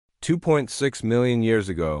2.6 million years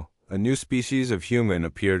ago, a new species of human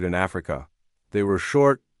appeared in Africa. They were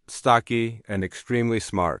short, stocky, and extremely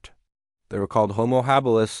smart. They were called Homo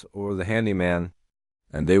Habilis, or the handyman,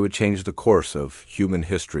 and they would change the course of human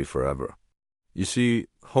history forever. You see,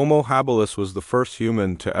 Homo Habilis was the first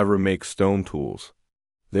human to ever make stone tools.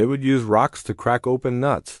 They would use rocks to crack open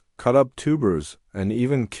nuts, cut up tubers, and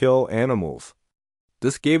even kill animals.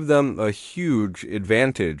 This gave them a huge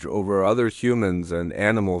advantage over other humans and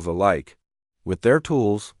animals alike. With their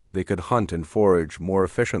tools, they could hunt and forage more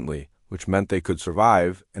efficiently, which meant they could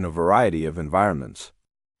survive in a variety of environments.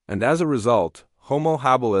 And as a result, Homo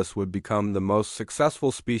habilis would become the most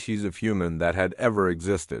successful species of human that had ever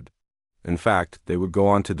existed. In fact, they would go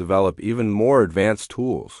on to develop even more advanced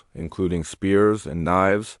tools, including spears and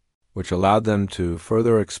knives, which allowed them to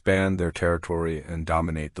further expand their territory and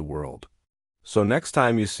dominate the world. So next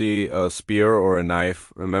time you see a spear or a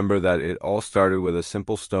knife, remember that it all started with a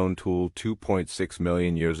simple stone tool 2.6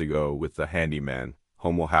 million years ago with the handyman,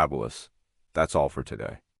 Homo habilis. That's all for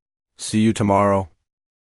today. See you tomorrow.